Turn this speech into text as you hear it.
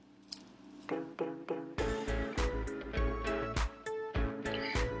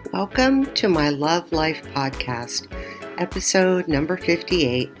Welcome to my Love Life podcast, episode number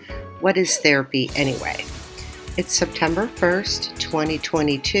 58, What is Therapy Anyway? It's September 1st,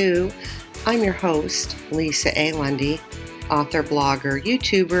 2022. I'm your host, Lisa A. Lundy, author, blogger,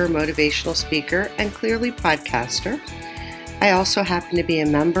 YouTuber, motivational speaker, and clearly podcaster. I also happen to be a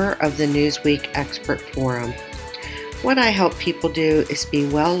member of the Newsweek Expert Forum. What I help people do is be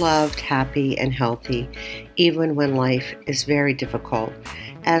well-loved, happy, and healthy, even when life is very difficult.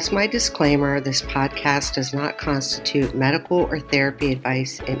 As my disclaimer, this podcast does not constitute medical or therapy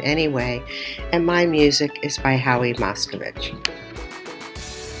advice in any way, and my music is by Howie Moscovich.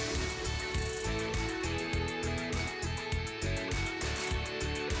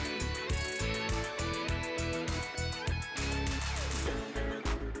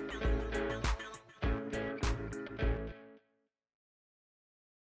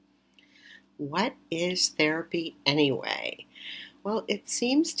 What is therapy anyway? Well, it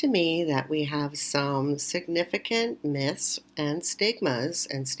seems to me that we have some significant myths and stigmas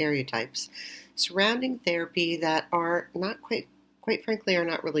and stereotypes surrounding therapy that are not quite frankly, are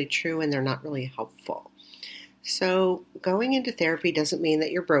not really true, and they're not really helpful. So going into therapy doesn't mean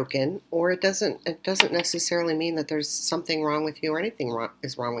that you're broken, or it doesn't necessarily mean that there's something wrong with you or anything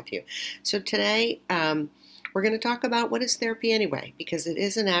is wrong with you. So today, we're going to talk about what is therapy anyway, because it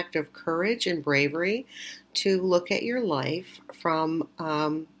is an act of courage and bravery to look at your life from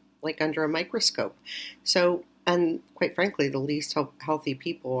like under a microscope. So, and quite frankly, the least healthy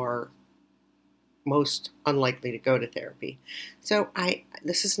people are most unlikely to go to therapy. So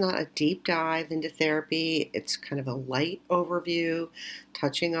this is not a deep dive into therapy. It's kind of a light overview,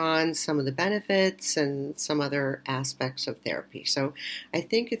 touching on some of the benefits and some other aspects of therapy. So I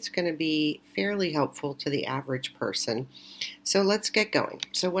think it's going to be fairly helpful to the average person. So let's get going.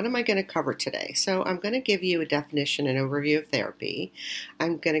 So what am I going to cover today? So I'm going to give you a definition and overview of therapy.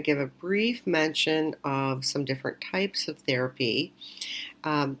 I'm going to give a brief mention of some different types of therapy,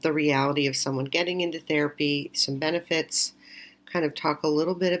 the reality of someone getting into therapy, some benefits, kind of talk a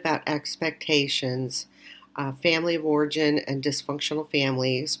little bit about expectations, family of origin and dysfunctional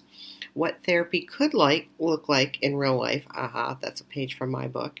families, what therapy could look like in real life. That's a page from my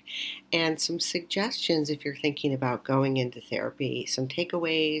book. And some suggestions if you're thinking about going into therapy, some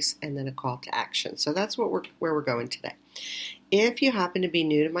takeaways, and then a call to action. So that's where we're going today. If you happen to be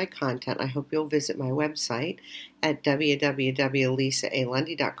new to my content, I hope you'll visit my website at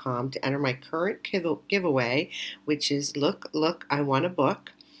www.lisaalundy.com to enter my current giveaway, which is Look, I Want a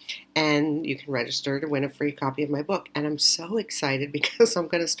Book. And you can register to win a free copy of my book. And I'm so excited because I'm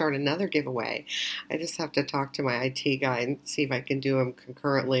going to start another giveaway. I just have to talk to my IT guy and see if I can do them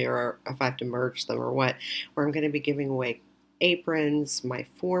concurrently or if I have to merge them or what, where I'm going to be giving away aprons, my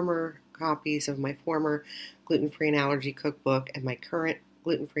former copies of my former gluten-free and allergy cookbook, and my current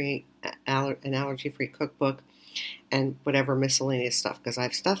gluten-free and allergy-free cookbook, and whatever miscellaneous stuff, because I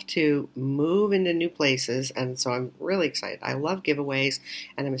have stuff to move into new places, and so I'm really excited. I love giveaways,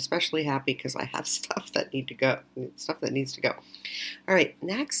 and I'm especially happy because I have stuff that needs to go. All right,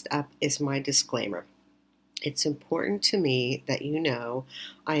 next up is my disclaimer. It's important to me that you know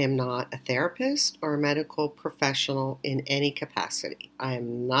I am not a therapist or a medical professional in any capacity. I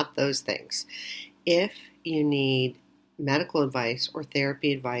am not those things. If you need medical advice or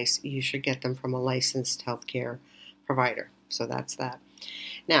therapy advice, you should get them from a licensed healthcare provider. So that's that.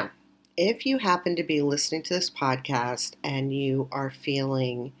 Now, if you happen to be listening to this podcast and you are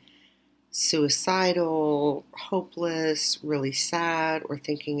feeling suicidal, hopeless, really sad, or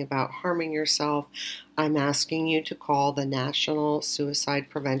thinking about harming yourself, I'm asking you to call the National Suicide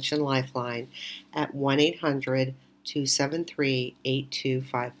Prevention Lifeline at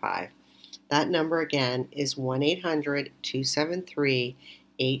 1-800-273-8255. That number again is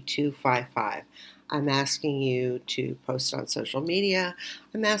 1-800-273-8255. I'm asking you to post on social media.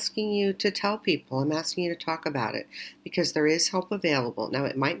 I'm asking you to tell people. I'm asking you to talk about it because there is help available. Now,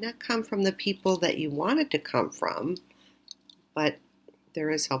 it might not come from the people that you want it to come from, but there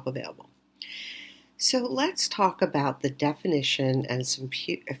is help available. So let's talk about the definition and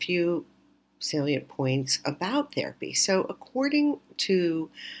a few salient points about therapy. So according to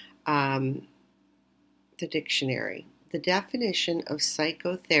the dictionary, the definition of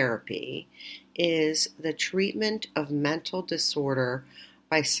psychotherapy is the treatment of mental disorder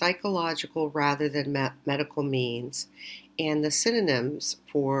by psychological rather than medical means And the synonyms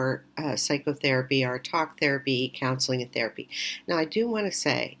for psychotherapy are talk therapy, counseling, and therapy. Now, I do want to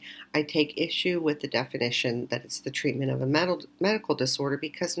say I take issue with the definition that it's the treatment of a medical disorder,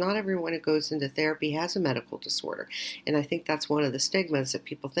 because not everyone who goes into therapy has a medical disorder. And I think that's one of the stigmas that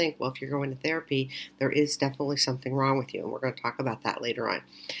people think, well, if you're going to therapy, there is definitely something wrong with you. And we're going to talk about that later on.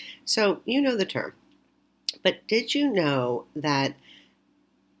 So, you know the term. But did you know that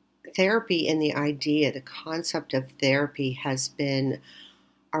therapy and the idea, the concept of therapy has been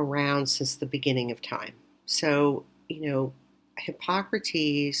around since the beginning of time? So,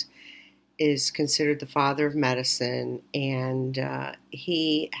 Hippocrates is considered the father of medicine, and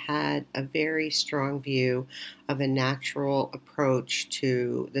he had a very strong view of a natural approach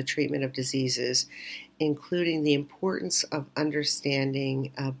to the treatment of diseases, including the importance of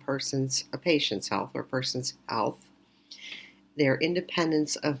understanding a patient's health or person's health, their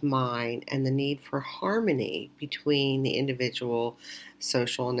independence of mind, and the need for harmony between the individual,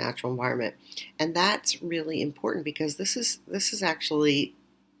 social, and natural environment. And that's really important because this is actually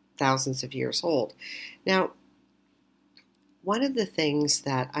thousands of years old. Now, one of the things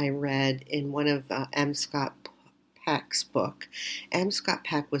that I read in one of M. Scott Peck's book, M. Scott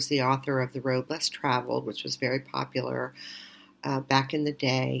Peck was the author of The Road Less Traveled, which was very popular back in the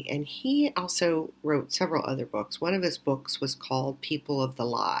day, and he also wrote several other books. One of his books was called People of the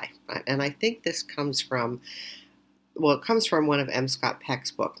Lie, and I think this comes from, it comes from one of M. Scott Peck's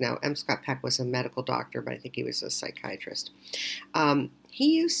book. Now, M. Scott Peck was a medical doctor, but I think he was a psychiatrist.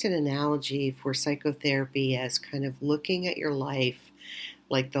 He used an analogy for psychotherapy as kind of looking at your life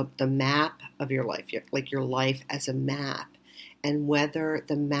like the map of your life, like your life as a map, and whether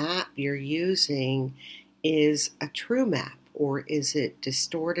the map you're using is a true map or is it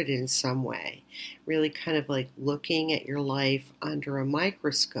distorted in some way. Really kind of like looking at your life under a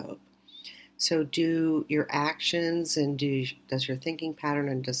microscope. So do your actions and does your thinking pattern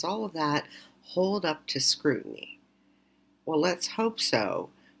and does all of that hold up to scrutiny? Well, let's hope so,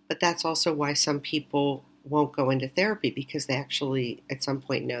 but that's also why some people won't go into therapy, because they actually at some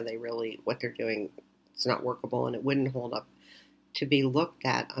point know what they're doing, it's not workable and it wouldn't hold up to be looked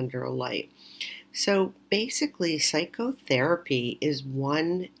at under a light. So basically, psychotherapy is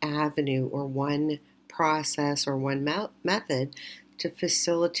one avenue or one process or one method to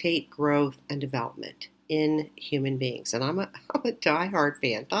facilitate growth and development in human beings. And I'm a diehard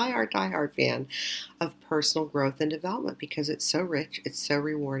fan of personal growth and development because it's so rich, it's so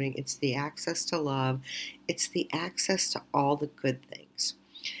rewarding, it's the access to love, it's the access to all the good things.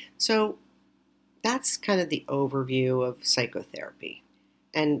 So that's kind of the overview of psychotherapy.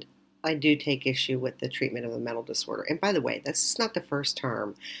 And I do take issue with the treatment of a mental disorder. And by the way, this is not the first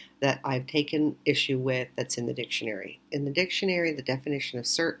term that I've taken issue with that's in the dictionary. In the dictionary, the definition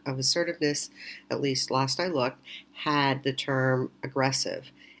of assertiveness, at least last I looked, had the term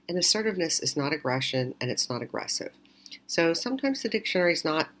aggressive. And assertiveness is not aggression, and it's not aggressive. So sometimes the dictionary is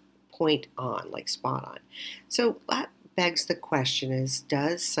not point on, like spot on. So that begs the question is,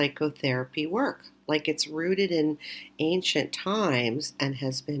 does psychotherapy work? Like it's rooted in ancient times and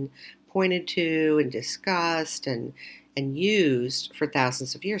has been pointed to and discussed and used for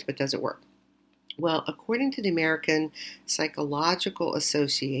thousands of years, but does it work? Well, according to the American Psychological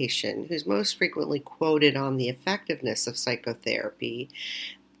Association, who's most frequently quoted on the effectiveness of psychotherapy,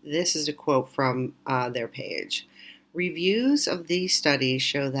 this is a quote from their page. Reviews of these studies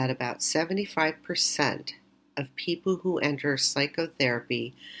show that about 75% of people who enter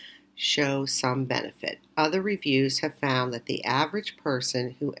psychotherapy show some benefit. Other reviews have found that the average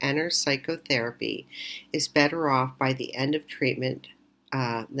person who enters psychotherapy is better off by the end of treatment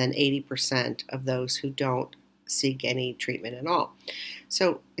than 80% of those who don't seek any treatment at all.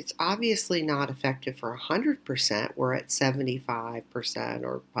 So it's obviously not effective for 100%. We're at 75%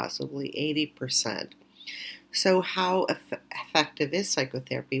 or possibly 80%. So how effective is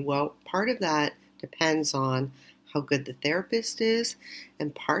psychotherapy? Well, part of that depends on how good the therapist is,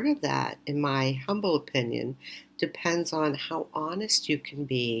 and part of that, in my humble opinion, depends on how honest you can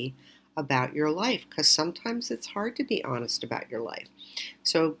be about your life, because sometimes it's hard to be honest about your life.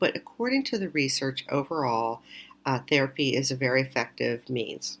 So, but according to the research overall, therapy is a very effective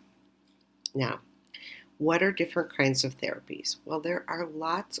means. Now, what are different kinds of therapies? Well, there are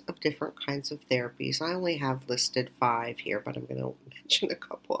lots of different kinds of therapies. I only have listed 5 here, but I'm going to mention a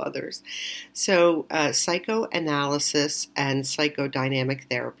couple others. So psychoanalysis and psychodynamic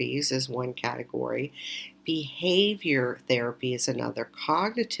therapies is one category. Behavior therapy is another.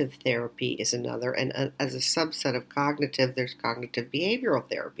 Cognitive therapy is another. And as a subset of cognitive, there's cognitive behavioral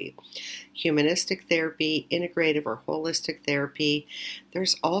therapy. Humanistic therapy, integrative or holistic therapy.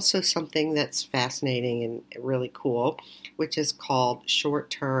 There's also something that's fascinating and really cool, which is called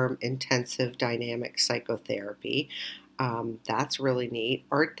short-term intensive dynamic psychotherapy. That's really neat.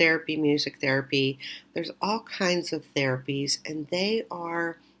 Art therapy, music therapy. There's all kinds of therapies, and they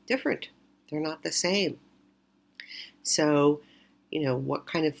are different. They're not the same. So, what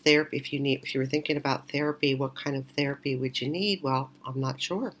kind of therapy, if you were thinking about therapy, what kind of therapy would you need? Well, I'm not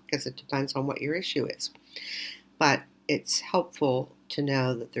sure because it depends on what your issue is. But it's helpful to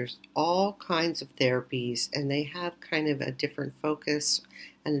know that there's all kinds of therapies and they have kind of a different focus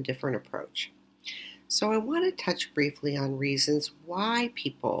and a different approach. So I want to touch briefly on reasons why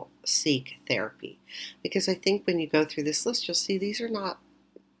people seek therapy, because I think when you go through this list, you'll see these are not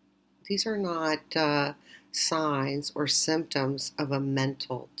signs or symptoms of a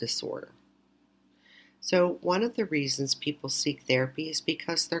mental disorder. So one of the reasons people seek therapy is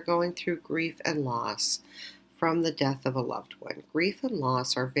because they're going through grief and loss from the death of a loved one. Grief and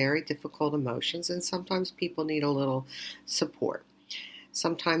loss are very difficult emotions, and sometimes people need a little support.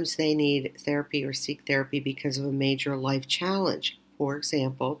 Sometimes they need therapy or seek therapy because of a major life challenge. For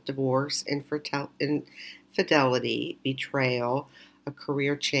example, divorce, infidelity, betrayal, a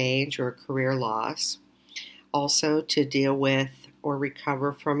career change, or a career loss. Also, to deal with or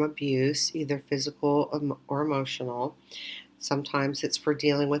recover from abuse, either physical or emotional. Sometimes it's for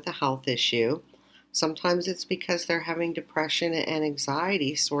dealing with a health issue. Sometimes it's because they're having depression and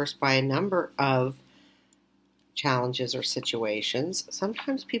anxiety sourced by a number of challenges or situations.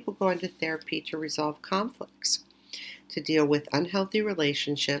 Sometimes people go into therapy to resolve conflicts, to deal with unhealthy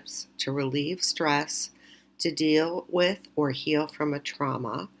relationships, to relieve stress, to deal with or heal from a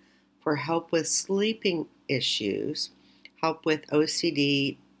trauma, for help with sleeping issues, help with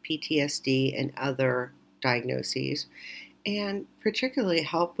OCD, PTSD, and other diagnoses, and particularly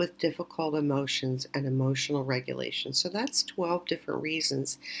help with difficult emotions and emotional regulation. So that's 12 different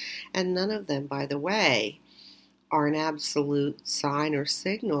reasons, and none of them, by the way, are an absolute sign or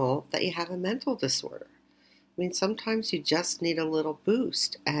signal that you have a mental disorder. I mean, sometimes you just need a little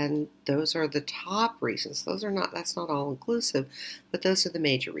boost, and those are the top reasons. That's not all inclusive, but those are the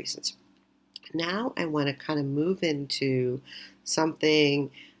major reasons. Now I want to kind of move into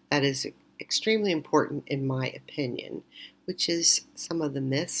something that is extremely important in my opinion, which is some of the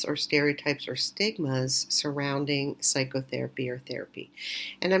myths or stereotypes or stigmas surrounding psychotherapy or therapy.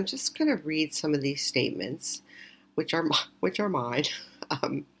 And I'm just going to read some of these statements, which are mine.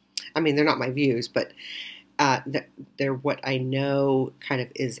 They're not my views, but they're what I know kind of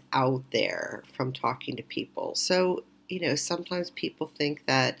is out there from talking to people. So, sometimes people think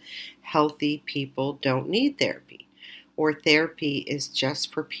that healthy people don't need therapy, or therapy is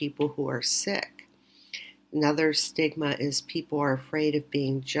just for people who are sick. Another stigma is people are afraid of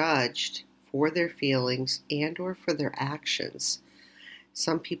being judged for their feelings and or for their actions.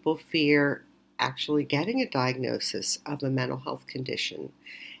 Some people fear actually getting a diagnosis of a mental health condition.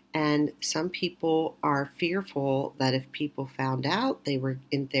 And some people are fearful that if people found out they were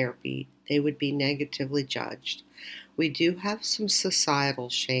in therapy, they would be negatively judged. We do have some societal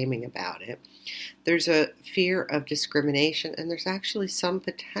shaming about it. There's a fear of discrimination, and there's actually some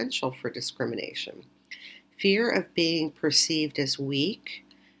potential for discrimination. Fear of being perceived as weak,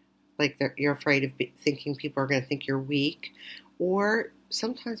 like you're afraid of thinking people are going to think you're weak, or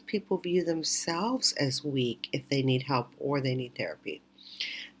sometimes people view themselves as weak if they need help or they need therapy.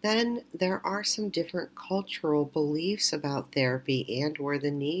 Then there are some different cultural beliefs about therapy and or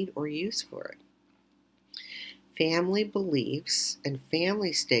the need or use for it. Family beliefs and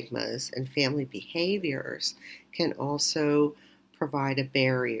family stigmas and family behaviors can also provide a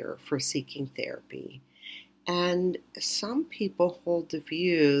barrier for seeking therapy. And some people hold the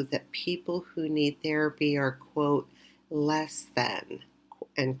view that people who need therapy are, quote, less than,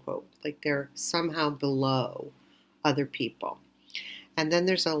 end quote, like they're somehow below other people. And then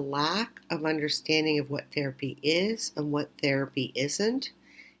there's a lack of understanding of what therapy is and what therapy isn't.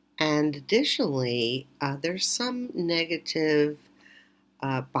 And additionally, there's some negative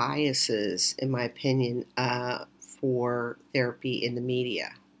biases, in my opinion, for therapy in the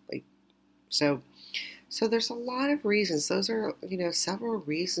media. So there's a lot of reasons. Those are, several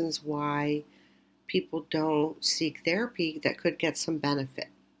reasons why people don't seek therapy that could get some benefit.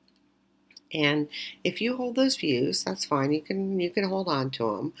 And if you hold those views, that's fine. You can hold on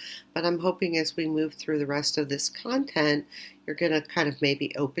to them. But I'm hoping as we move through the rest of this content, you're going to kind of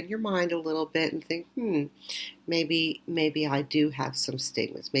maybe open your mind a little bit and think, maybe I do have some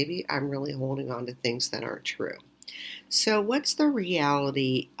stigmas. Maybe I'm really holding on to things that aren't true. So, what's the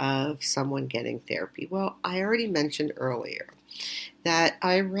reality of someone getting therapy? Well, I already mentioned earlier that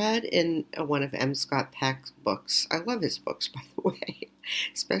I read in one of M. Scott Peck's books. I love his books, by the way,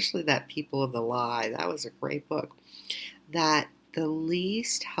 especially that People of the Lie. That was a great book. That the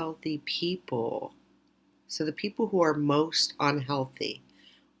least healthy people, so the people who are most unhealthy,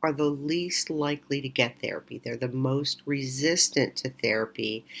 are the least likely to get therapy. They're the most resistant to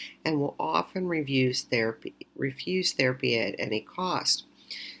therapy and will often refuse therapy at any cost.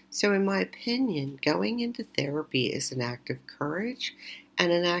 So, in my opinion, going into therapy is an act of courage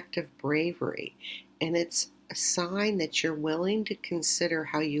and an act of bravery. And it's a sign that you're willing to consider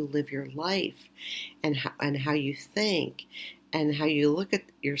how you live your life and how you think and how you look at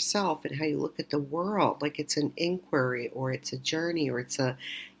yourself and how you look at the world. Like it's an inquiry or it's a journey or it's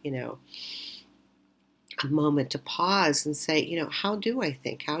you know, a moment to pause and say, how do I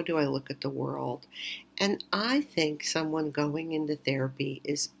think? How do I look at the world? And I think someone going into therapy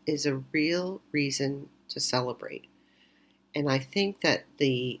is a real reason to celebrate. And I think that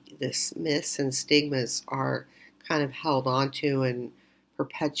the myths and stigmas are kind of held onto and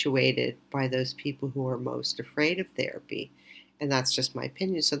perpetuated by those people who are most afraid of therapy. And that's just my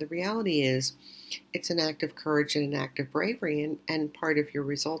opinion. So the reality is it's an act of courage and an act of bravery, and part of your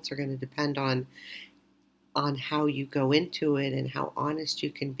results are going to depend on how you go into it and how honest you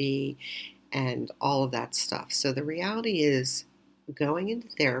can be and all of that stuff. So the reality is going into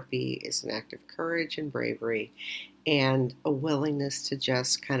therapy is an act of courage and bravery and a willingness to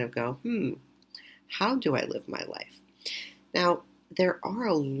just kind of go, how do I live my life? Now, there are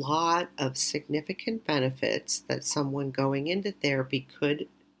a lot of significant benefits that someone going into therapy could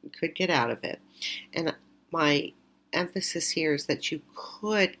get out of it. And my emphasis here is that you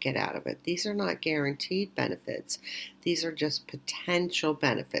could get out of it. These are not guaranteed benefits. These are just potential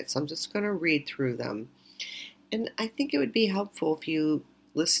benefits. I'm just going to read through them. And I think it would be helpful if you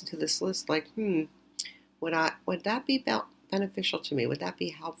listen to this list like, would that be beneficial to me? Would that be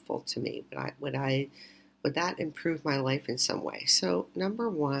helpful to me? Would that improve my life in some way? So, number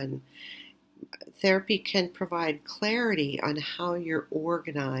one, therapy can provide clarity on how you're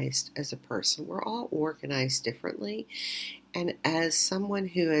organized as a person. We're all organized differently. And as someone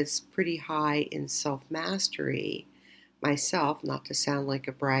who is pretty high in self-mastery, myself, not to sound like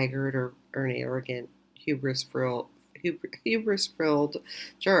a braggart or an arrogant, hubris-filled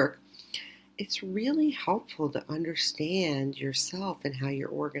jerk, it's really helpful to understand yourself and how you're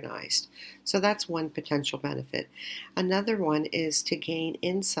organized. So that's one potential benefit. Another one is to gain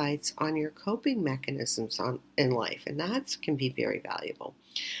insights on your coping mechanisms in life, and that can be very valuable.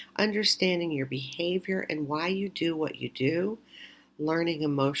 Understanding your behavior and why you do what you do, learning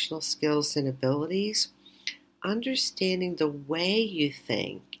emotional skills and abilities, understanding the way you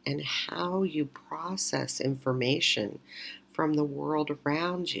think and how you process information from the world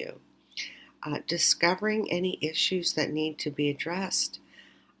around you. Discovering any issues that need to be addressed.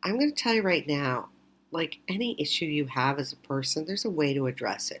 I'm going to tell you right now, like any issue you have as a person, there's a way to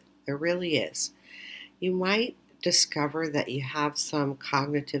address it. There really is. You might discover that you have some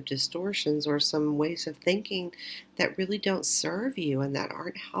cognitive distortions or some ways of thinking that really don't serve you and that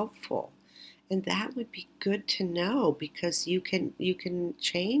aren't helpful. And that would be good to know because you can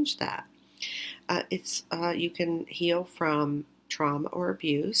change that. You can heal from trauma or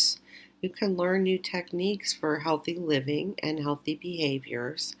abuse. You can learn new techniques for healthy living and healthy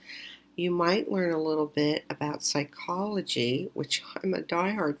behaviors. You might learn a little bit about psychology, which I'm a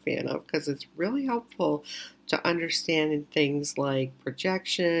diehard fan of because it's really helpful to understand things like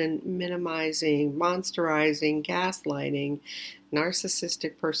projection, minimizing, monsterizing, gaslighting,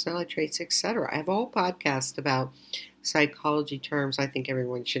 narcissistic personality traits, etc. I have a whole podcast about psychology terms I think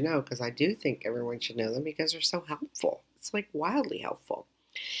everyone should know because I do think everyone should know them because they're so helpful. It's like wildly helpful.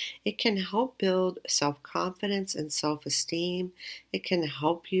 It can help build self-confidence and self-esteem. It can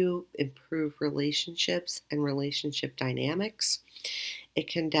help you improve relationships and relationship dynamics. It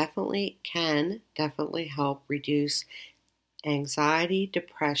can definitely help reduce anxiety,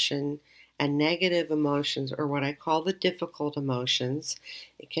 depression, and negative emotions, or what I call the difficult emotions.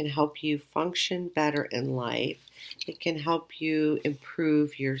 It can help you function better in life. It can help you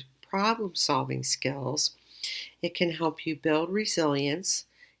improve your problem-solving skills. It can help you build resilience.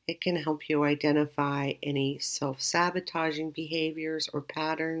 It can help you identify any self-sabotaging behaviors or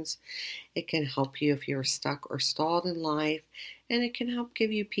patterns. It can help you if you're stuck or stalled in life. And it can help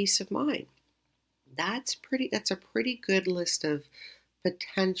give you peace of mind. That's a pretty good list of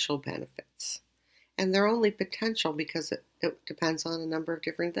potential benefits. And they're only potential because it depends on a number of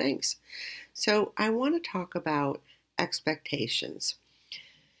different things. So I want to talk about expectations.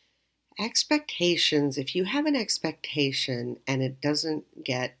 Expectations, if you have an expectation and it doesn't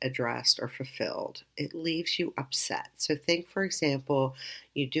get addressed or fulfilled, it leaves you upset. So think, for example,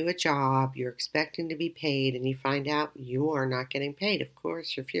 you do a job, you're expecting to be paid, and you find out you are not getting paid. Of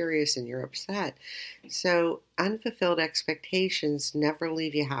course, you're furious and you're upset. So unfulfilled expectations never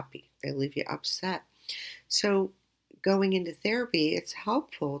leave you happy. They leave you upset. So going into therapy, it's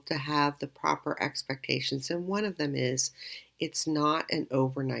helpful to have the proper expectations. And one of them is it's not an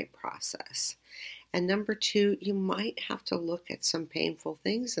overnight process. And number two, you might have to look at some painful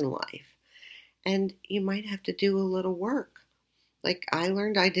things in life. And you might have to do a little work. Like I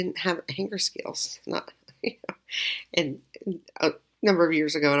learned I didn't have anger skills, not, and a number of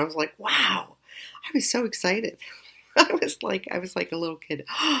years ago, and I was like, wow, I was so excited. I was like a little kid.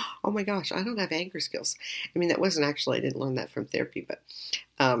 Oh my gosh, I don't have anger skills. I mean, that wasn't actually, I didn't learn that from therapy, but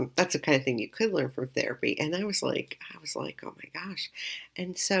that's the kind of thing you could learn from therapy. And I was like, oh my gosh.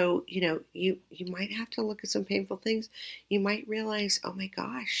 And so, you might have to look at some painful things. You might realize, oh my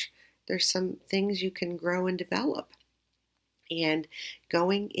gosh, there's some things you can grow and develop. And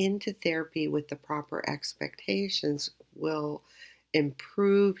going into therapy with the proper expectations will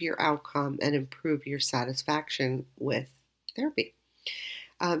improve your outcome and improve your satisfaction with therapy.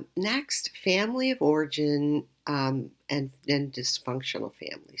 Next, family of origin and dysfunctional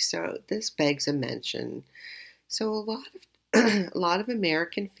families. So this begs a mention. So a lot of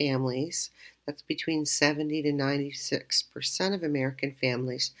American families, that's between 70 to 96% of American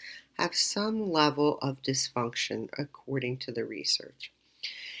families, have some level of dysfunction according to the research.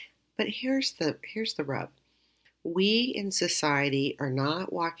 But here's the rub. We in society are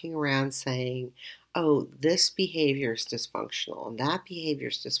not walking around saying, oh, this behavior is dysfunctional and that behavior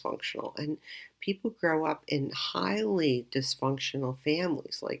is dysfunctional. And people grow up in highly dysfunctional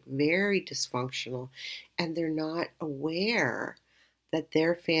families, like very dysfunctional, and they're not aware that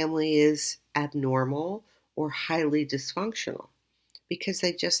their family is abnormal or highly dysfunctional because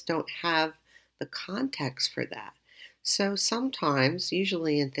they just don't have the context for that. So sometimes,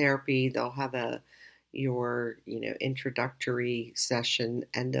 usually in therapy, they'll have your introductory session,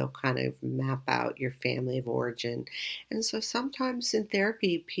 and they'll kind of map out your family of origin. And so sometimes in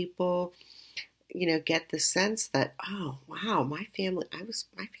therapy, people get the sense that, oh wow, my family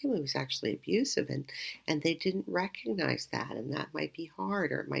was actually abusive, and they didn't recognize that, and that might be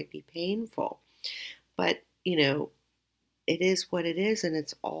hard or it might be painful. But it is what it is, and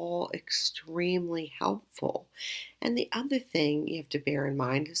it's all extremely helpful. And the other thing you have to bear in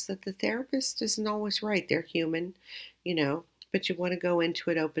mind is that the therapist isn't always right. They're human, but you want to go into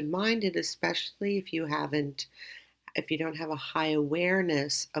it open-minded, especially if you don't have a high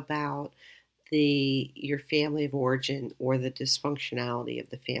awareness about your family of origin or the dysfunctionality of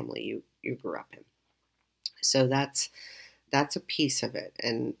the family you grew up in. So that's a piece of it.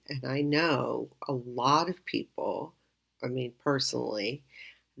 And I know a lot of people, I mean, personally,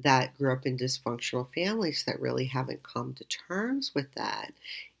 that grew up in dysfunctional families that really haven't come to terms with that,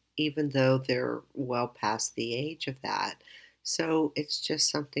 even though they're well past the age of that. So it's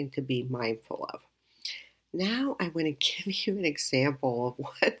just something to be mindful of. Now I want to give you an example of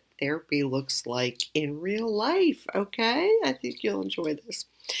what therapy looks like in real life, okay? I think you'll enjoy this.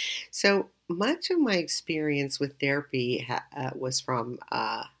 So much of my experience with therapy was from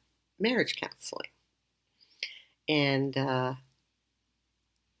marriage counseling. And,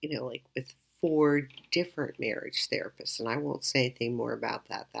 like with 4 different marriage therapists. And I won't say anything more about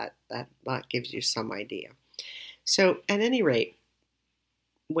that. That gives you some idea. So at any rate,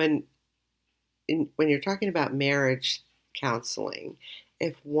 when you're talking about marriage counseling,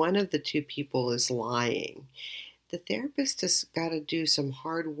 if one of the two people is lying, the therapist has got to do some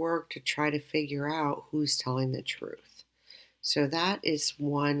hard work to try to figure out who's telling the truth. So that is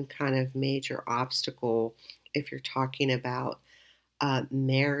one kind of major obstacle if you're talking about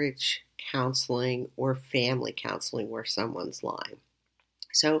marriage counseling or family counseling where someone's lying.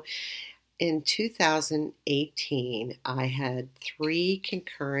 So in 2018, I had 3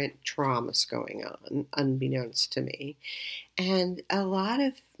 concurrent traumas going on, unbeknownst to me. And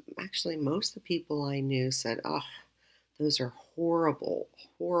actually, most of the people I knew said, oh, those are horrible,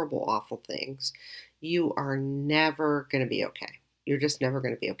 horrible, awful things. You are never going to be okay. You're just never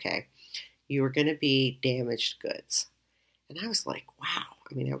going to be okay. You are going to be damaged goods. And I was like, wow.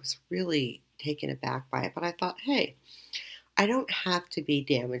 I mean, I was really taken aback by it. But I thought, hey, I don't have to be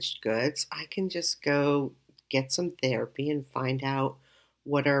damaged goods. I can just go get some therapy and find out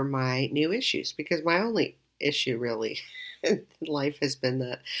what are my new issues? Because my only issue really in life has been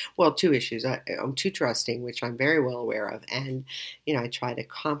that, well, two issues. I'm too trusting, which I'm very well aware of, and I try to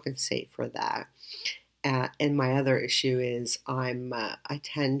compensate for that. And my other issue is I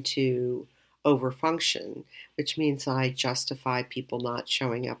tend to overfunction, which means I justify people not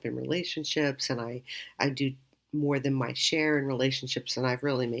showing up in relationships, and I do more than my share in relationships, and I've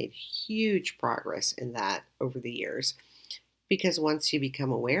really made huge progress in that over the years. Because once you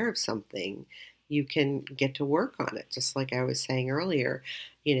become aware of something, you can get to work on it. Just like I was saying earlier,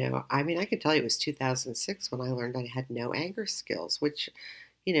 I mean, I can tell you it was 2006 when I learned I had no anger skills, which,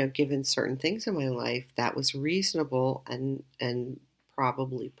 given certain things in my life, that was reasonable and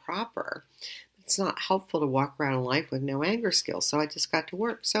probably proper. It's not helpful to walk around in life with no anger skills. So I just got to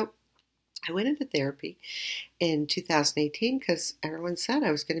work. So I went into therapy in 2018 because everyone said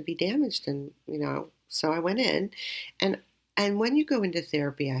I was going to be damaged, and so I went in, and when you go into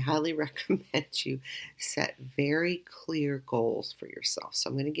therapy, I highly recommend you set very clear goals for yourself. So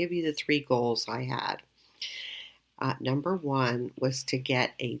I'm going to give you the three goals I had. Number one was to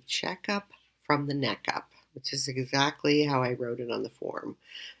get a checkup from the neck up, which is exactly how I wrote it on the form.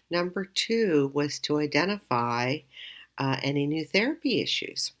 Number two was to identify any new therapy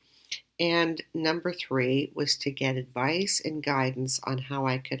issues. And number three was to get advice and guidance on how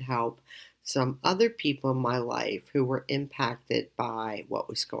I could help some other people in my life who were impacted by what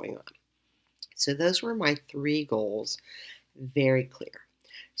was going on. So those were my three goals, very clear.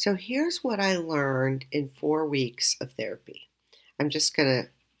 So here's what I learned in 4 weeks of therapy. I'm just going to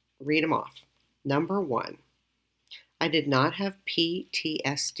read them off. Number one, I did not have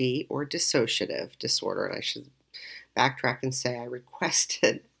PTSD or dissociative disorder, and I should backtrack and say I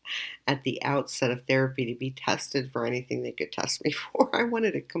requested at the outset of therapy to be tested for anything they could test me for. I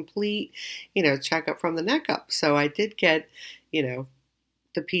wanted a complete, checkup from the neck up. So I did get, the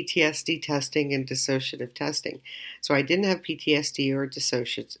PTSD testing and dissociative testing. So I didn't have PTSD or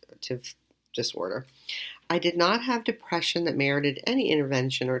dissociative disorder. I did not have depression that merited any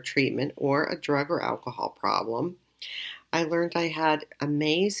intervention or treatment or a drug or alcohol problem. I learned I had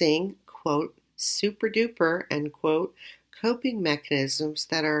amazing, quote, super duper, end quote, coping mechanisms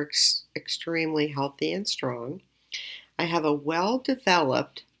that are extremely healthy and strong. I have a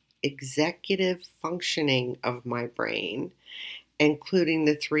well-developed executive functioning of my brain, including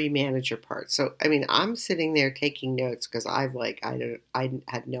the three manager parts. So, I mean, I'm sitting there taking notes because I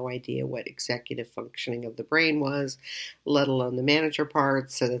had no idea what executive functioning of the brain was, let alone the manager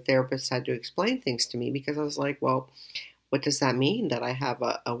parts. So the therapist had to explain things to me because I was like, well, what does that mean that I have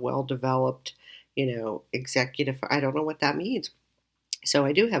a well-developed, executive? I don't know what that means. So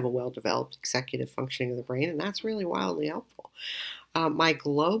I do have a well-developed executive functioning of the brain, and that's really wildly helpful. My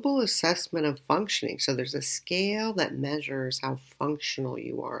global assessment of functioning. So there's a scale that measures how functional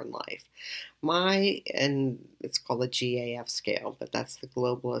you are in life. And it's called the GAF scale, but that's the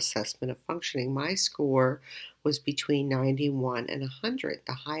global assessment of functioning. My score was between 91 and 100,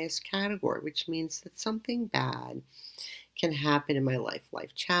 the highest category, which means that something bad can happen in my life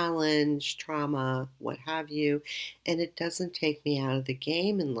challenge, trauma, what have you, and it doesn't take me out of the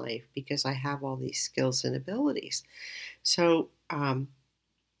game in life because I have all these skills and abilities. So,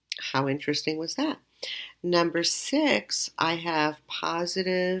 how interesting was that? Number 6, I have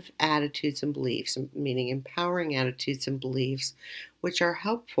positive attitudes and beliefs, meaning empowering attitudes and beliefs, which are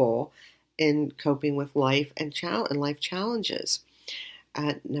helpful in coping with life and life challenges.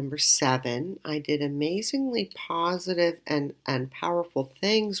 Number 7, I did amazingly positive and powerful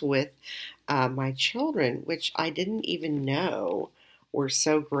things with my children, which I didn't even know were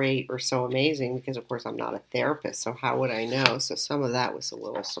so great or so amazing because, of course, I'm not a therapist, so how would I know? So some of that was a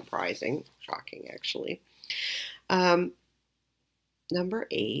little surprising, shocking, actually. Number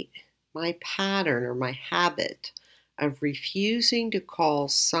 8, my pattern or my habit of refusing to call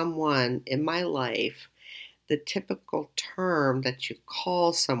someone in my life the typical term that you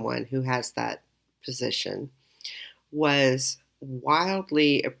call someone who has that position was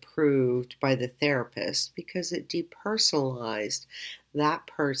wildly approved by the therapist because it depersonalized that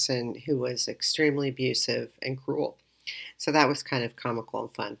person who was extremely abusive and cruel. So that was kind of comical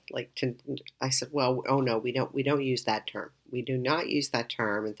and fun. I said, well, oh no, we don't use that term. We do not use that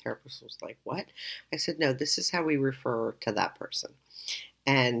term. And the therapist was like, what? I said, no, this is how we refer to that person.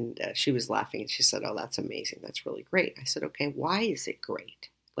 And she was laughing and she said, oh, that's amazing. That's really great. I said, okay, why is it great?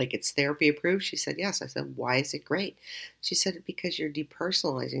 Like it's therapy approved? She said, yes. I said, why is it great? She said, because you're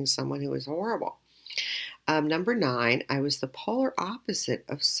depersonalizing someone who is horrible. Number 9, I was the polar opposite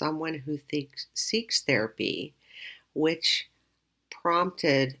of someone who seeks therapy, which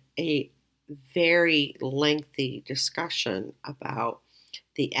prompted a very lengthy discussion about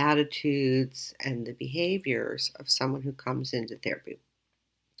the attitudes and the behaviors of someone who comes into therapy.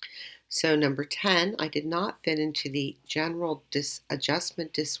 So, number 10, I did not fit into the general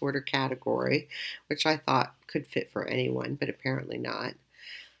adjustment disorder category, which I thought could fit for anyone, but apparently not.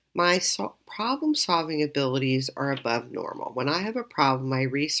 My problem solving abilities are above normal. When I have a problem, I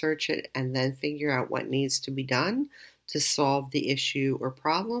research it and then figure out what needs to be done to solve the issue or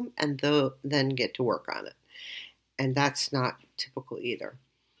problem and then get to work on it. And that's not typical either.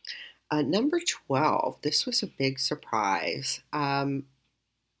 Number 12, this was a big surprise.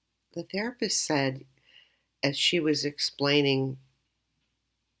 The therapist said, as she was explaining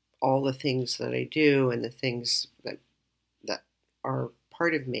all the things that I do and the things that are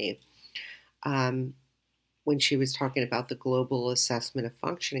part of me, when she was talking about the global assessment of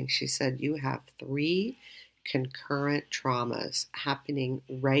functioning, she said, you have 3 concurrent traumas happening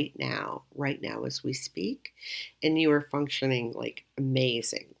right now as we speak, and you are functioning like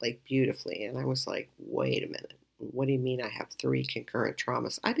amazing, like beautifully. And I was like, wait a minute. What do you mean I have 3 concurrent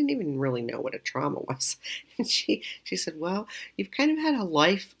traumas? I didn't even really know what a trauma was. And she said, well, you've kind of had a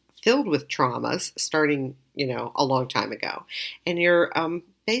life filled with traumas starting, a long time ago. And you're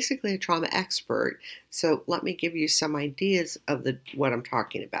basically a trauma expert. So let me give you some ideas of what I'm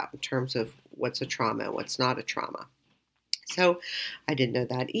talking about in terms of what's a trauma and what's not a trauma. So I didn't know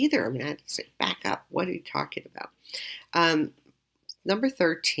that either. I mean, I had to say, back up. What are you talking about? Number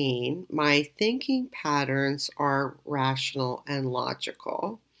 13, my thinking patterns are rational and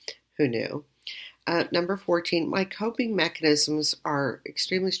logical. Who knew? Number 14, my coping mechanisms are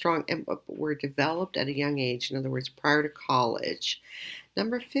extremely strong and were developed at a young age, in other words, prior to college.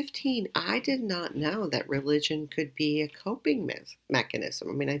 Number 15, I did not know that religion could be a coping mechanism.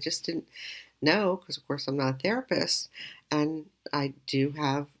 I mean, I just didn't know because, of course, I'm not a therapist, and I do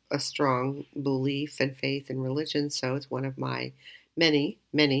have a strong belief and faith in religion, so it's one of my many,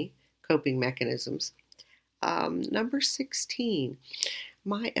 many coping mechanisms. Number 16,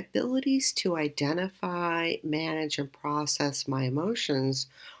 my abilities to identify, manage, and process my emotions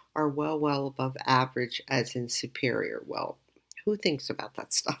are well above average, as in superior. Well, who thinks about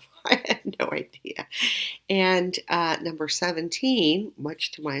that stuff? I had no idea. And number 17,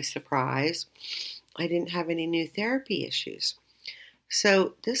 much to my surprise, I didn't have any new therapy issues.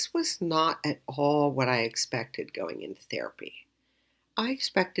 So this was not at all what I expected going into therapy. I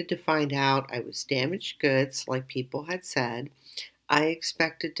expected to find out I was damaged goods, like people had said. I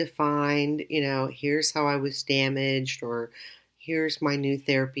expected to find, here's how I was damaged, or here's my new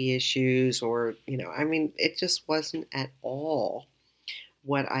therapy issues, or, it just wasn't at all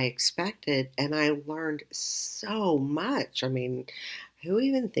what I expected. And I learned so much. I mean, who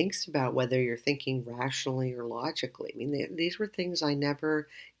even thinks about whether you're thinking rationally or logically? I mean, these were things I never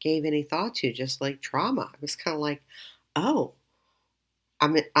gave any thought to, just like trauma. It was kind of like, oh,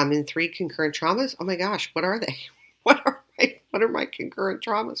 I'm in 3 concurrent traumas. Oh my gosh, what are they? What are my concurrent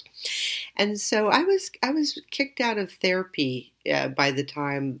traumas? And so I was kicked out of therapy by the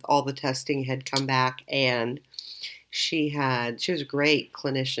time all the testing had come back, and she was a great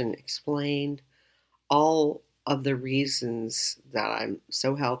clinician, explained all of the reasons that I'm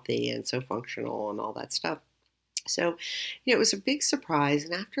so healthy and so functional and all that stuff. So, it was a big surprise.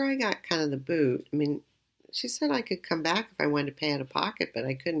 And after I got kind of the boot, I mean, she said I could come back if I wanted to pay out of pocket, but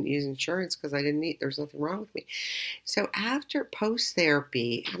I couldn't use insurance because I didn't need, there's nothing wrong with me. So after post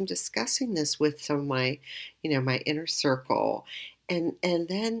therapy, I'm discussing this with some of my, my inner circle. And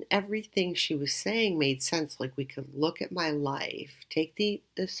then everything she was saying made sense. Like we could look at my life, take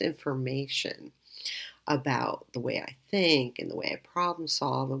this information about the way I think and the way I problem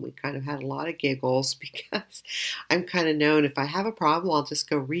solve, and we kind of had a lot of giggles because I'm kind of known, if I have a problem, I'll just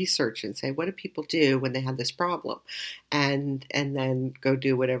go research and say, what do people do when they have this problem? And then go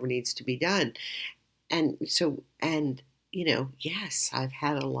do whatever needs to be done. And so, yes, I've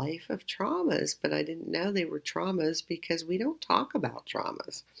had a life of traumas, but I didn't know they were traumas because we don't talk about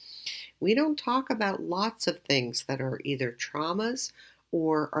traumas. We don't talk about lots of things that are either traumas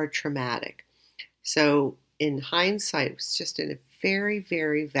or are traumatic. So in hindsight, it was just a very,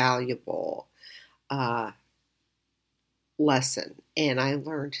 very valuable lesson. And I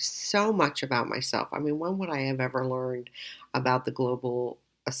learned so much about myself. I mean, when would I have ever learned about the Global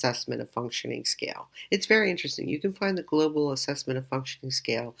Assessment of Functioning Scale? It's very interesting. You can find the Global Assessment of Functioning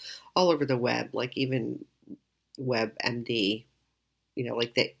Scale all over the web, like even WebMD,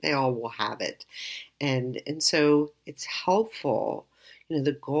 like they all will have it. And so it's helpful.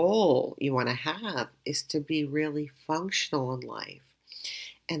 The goal you want to have is to be really functional in life.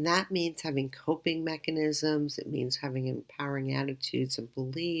 And that means having coping mechanisms. It means having empowering attitudes and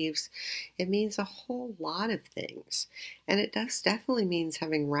beliefs. It means a whole lot of things. And it does definitely means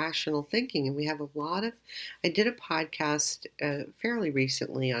having rational thinking. And we have a lot of, I did a podcast fairly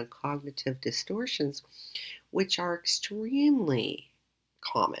recently on cognitive distortions, which are extremely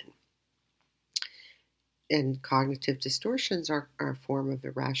common. And cognitive distortions are a form of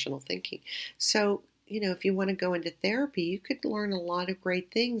irrational thinking. So, if you want to go into therapy, you could learn a lot of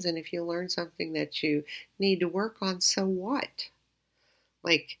great things. And if you learn something that you need to work on, so what?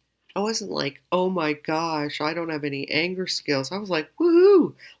 Like, I wasn't like, oh my gosh, I don't have any anger skills. I was like,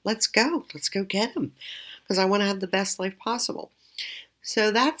 woohoo, let's go. Let's go get them. Because I want to have the best life possible.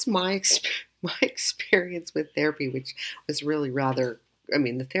 So that's my experience with therapy, which was really rather,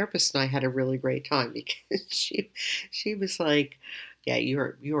 the therapist and I had a really great time because she was like, yeah,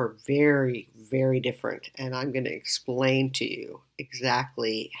 you're very, very different, and I'm going to explain to you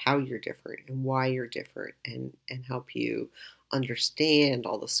exactly how you're different and why you're different, and help you understand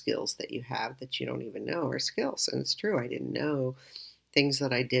all the skills that you have that you don't even know are skills. And it's true, I didn't know things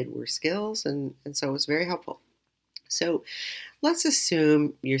that I did were skills, and so it was very helpful. So let's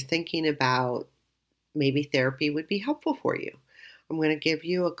assume you're thinking about maybe therapy would be helpful for you. I'm going to give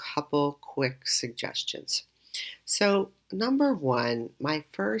you a couple quick suggestions. So, number one, my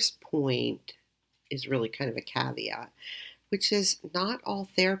first point is really kind of a caveat, which is not all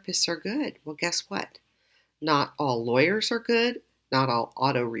therapists are good. Well, guess what? Not all lawyers are good. Not all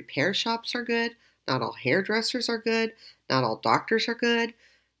auto repair shops are good. Not all hairdressers are good. Not all doctors are good.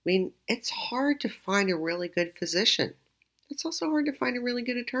 It's hard to find a really good physician. It's also hard to find a really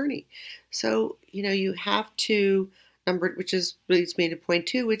good attorney. So, you have to which leads me to point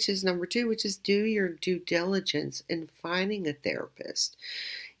two, which is number two, which is do your due diligence in finding a therapist.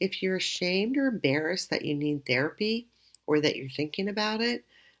 If you're ashamed or embarrassed that you need therapy or that you're thinking about it,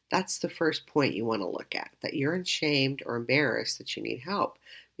 that's the first point you want to look at, that you're ashamed or embarrassed that you need help.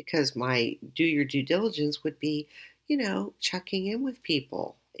 Because my do your due diligence would be, checking in with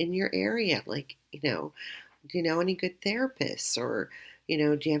people in your area. Like, do you know any good therapists? Or, do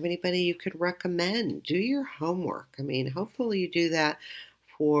you have anybody you could recommend? Do your homework. Hopefully you do that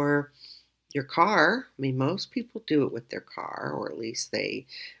for your car. Most people do it with their car, or at least they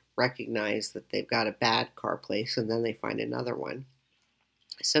recognize that they've got a bad car place and then they find another one.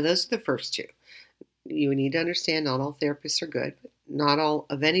 So those are the first two. You need to understand not all therapists are good, but not all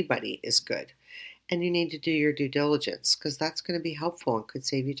of anybody is good. And you need to do your due diligence because that's going to be helpful and could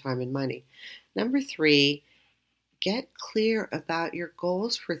save you time and money. Number three, get clear about your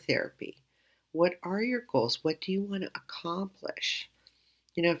goals for therapy. What are your goals? What do you want to accomplish?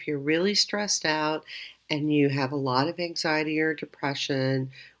 If you're really stressed out and you have a lot of anxiety or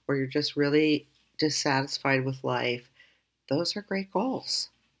depression, or you're just really dissatisfied with life, those are great goals.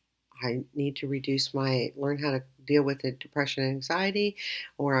 I need to learn how to deal with the depression and anxiety,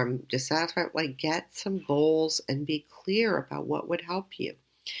 or I'm dissatisfied. Like, get some goals and be clear about what would help you.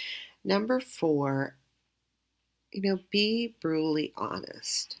 Number four, be brutally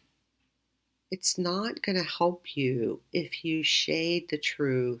honest. It's not going to help you if you shade the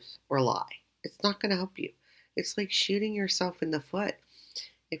truth or lie. It's not going to help you. It's like shooting yourself in the foot.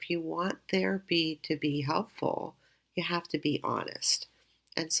 If you want therapy to be helpful, you have to be honest.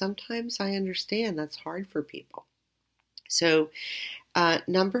 And sometimes I understand that's hard for people. So,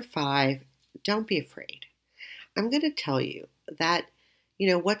 number five, don't be afraid. I'm going to tell you that,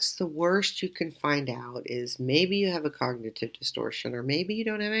 what's the worst you can find out is maybe you have a cognitive distortion, or maybe you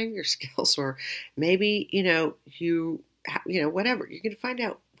don't have anger skills, or maybe, whatever. You're going to find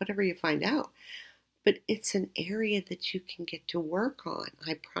out whatever you find out. But it's an area that you can get to work on.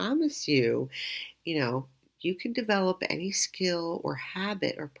 I promise you, you can develop any skill or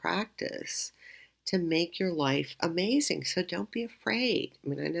habit or practice to make your life amazing. So don't be afraid.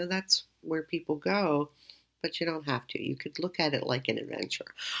 I know that's where people go, but you don't have to. You could look at it like an adventure.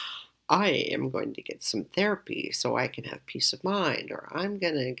 I am going to get some therapy so I can have peace of mind, or I'm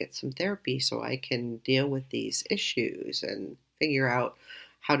going to get some therapy so I can deal with these issues and figure out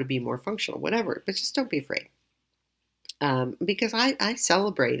how to be more functional, whatever. But just don't be afraid. Because I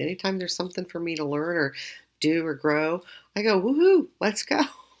celebrate anytime there's something for me to learn or do or grow. I go, woohoo, let's go.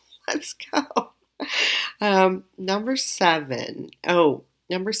 Let's go. Number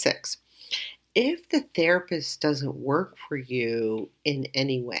six. If the therapist doesn't work for you in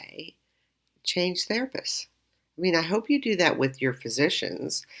any way, change therapists. I hope you do that with your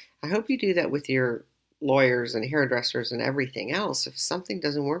physicians. I hope you do that with your lawyers and hairdressers and everything else. If something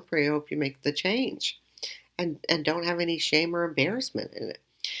doesn't work for you, I hope you make the change. And don't have any shame or embarrassment in it.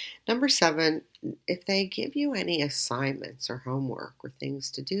 Number 7, if they give you any assignments or homework or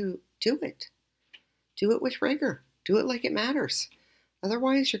things to do, do it. Do it with rigor. Do it like it matters.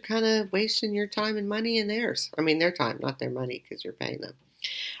 Otherwise, you're kind of wasting your time and money and theirs. I mean, their time, not their money, because you're paying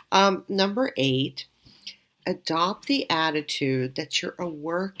them. Number 8, adopt the attitude that you're a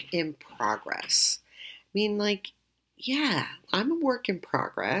work in progress. I mean, yeah, I'm a work in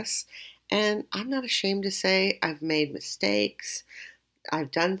progress, and I'm not ashamed to say I've made mistakes.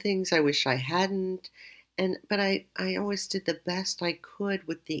 I've done things I wish I hadn't, but I always did the best I could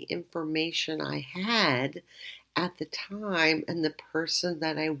with the information I had at the time and the person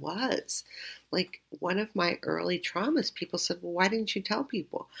that I was. Like one of my early traumas, people said, "Well, why didn't you tell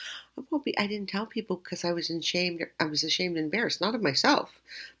people?" Well, I didn't tell people because I was ashamed. I was ashamed and embarrassed, not of myself,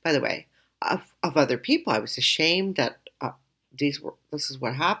 by the way, of other people. I was ashamed that this is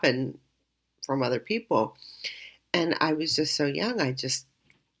what happened from other people, and I was just so young.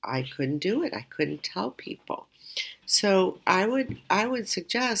 I couldn't do it. I couldn't tell people. So I would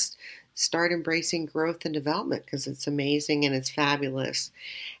suggest start embracing growth and development because it's amazing and it's fabulous.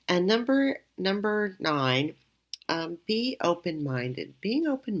 And number 9, be open-minded. Being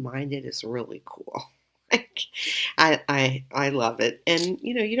open-minded is really cool. I love it. And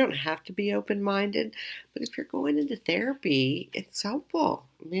you don't have to be open-minded, but if you're going into therapy, it's helpful.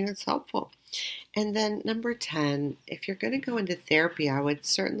 I mean, it's helpful. And then number 10, if you're going to go into therapy, I would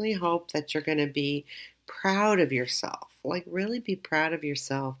certainly hope that you're going to be proud of yourself. Like really be proud of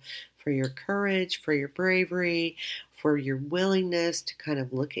yourself for your courage, for your bravery, for your willingness to kind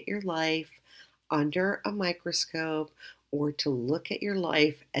of look at your life under a microscope or to look at your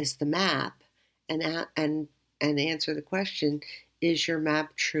life as the map and answer the question, is your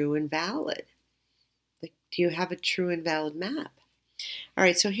map true and valid? Like, do you have a true and valid map? All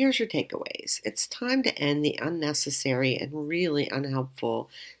right, so here's your takeaways. It's time to end the unnecessary and really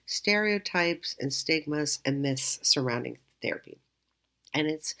unhelpful stereotypes and stigmas and myths surrounding therapy. And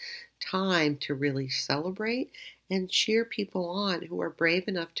it's time to really celebrate and cheer people on who are brave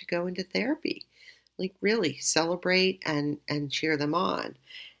enough to go into therapy. Like really celebrate and cheer them on.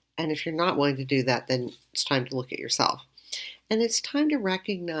 And if you're not willing to do that, then it's time to look at yourself. And it's time to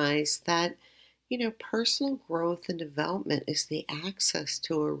recognize that personal growth and development is the access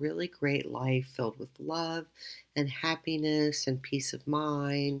to a really great life filled with love and happiness and peace of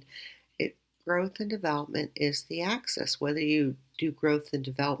mind. Growth and development is the access, whether you do growth and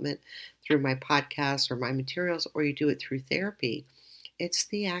development through my podcast or my materials, or you do it through therapy. It's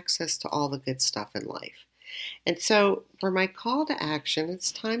the access to all the good stuff in life. And so for my call to action,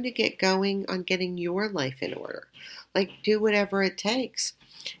 it's time to get going on getting your life in order. Like do whatever it takes.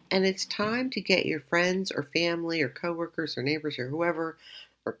 And it's time to get your friends or family or coworkers or neighbors or whoever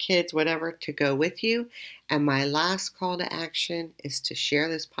or kids, whatever, to go with you. And my last call to action is to share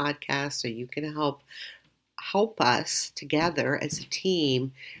this podcast so you can help us together as a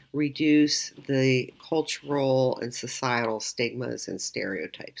team reduce the cultural and societal stigmas and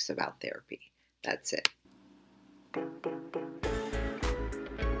stereotypes about therapy. That's it.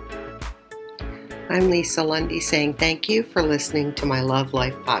 I'm Lisa Lundy saying thank you for listening to my Love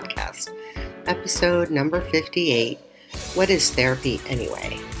Life podcast, episode number 58, What is Therapy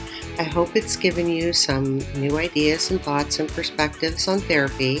Anyway? I hope it's given you some new ideas and thoughts and perspectives on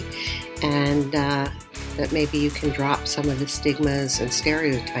therapy, and that maybe you can drop some of the stigmas and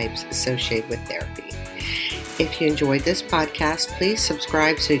stereotypes associated with therapy. If you enjoyed this podcast, please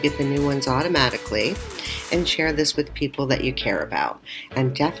subscribe so you get the new ones automatically, and share this with people that you care about.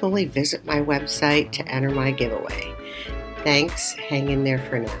 And definitely visit my website to enter my giveaway. Thanks. Hang in there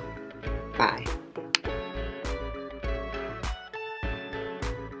for now. Bye.